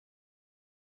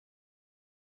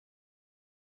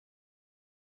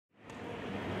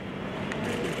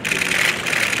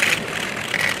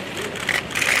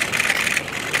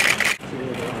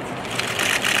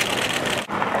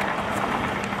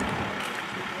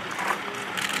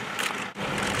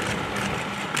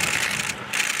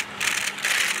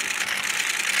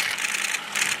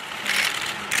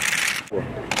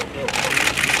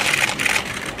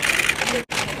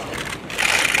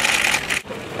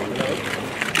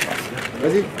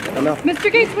Vas-y, Anna.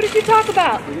 Mr. Gates, what did you talk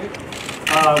about?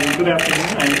 Good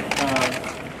afternoon.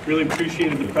 I really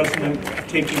appreciated the President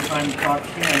taking time to talk to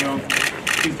me. I know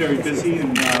he's very busy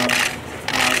and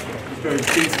was very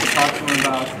pleased to talk to him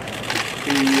about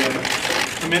the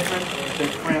commitment that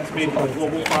France made to the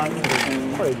Global Fund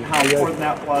and how important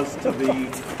that was to the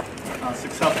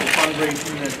successful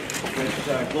fundraising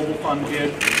that Global Fund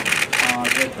did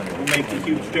that will make a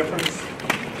huge difference.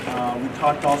 We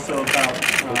talked also about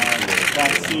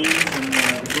vaccines and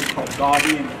the group called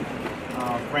Gavi and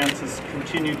France's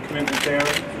continued commitment there.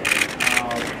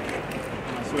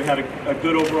 So we had a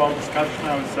good overall discussion.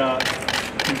 I was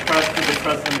impressed with the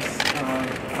President's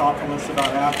thoughtfulness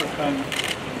about Africa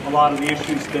and a lot of the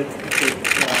issues that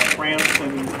France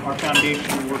and our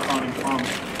foundation work on in common.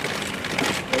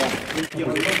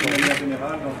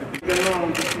 Également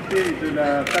discuter de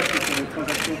la taxe sur les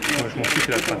transactions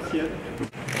financières potentielles.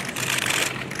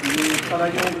 Nous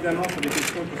travaillons évidemment sur des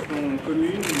questions qui sont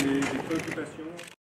communes, des préoccupations.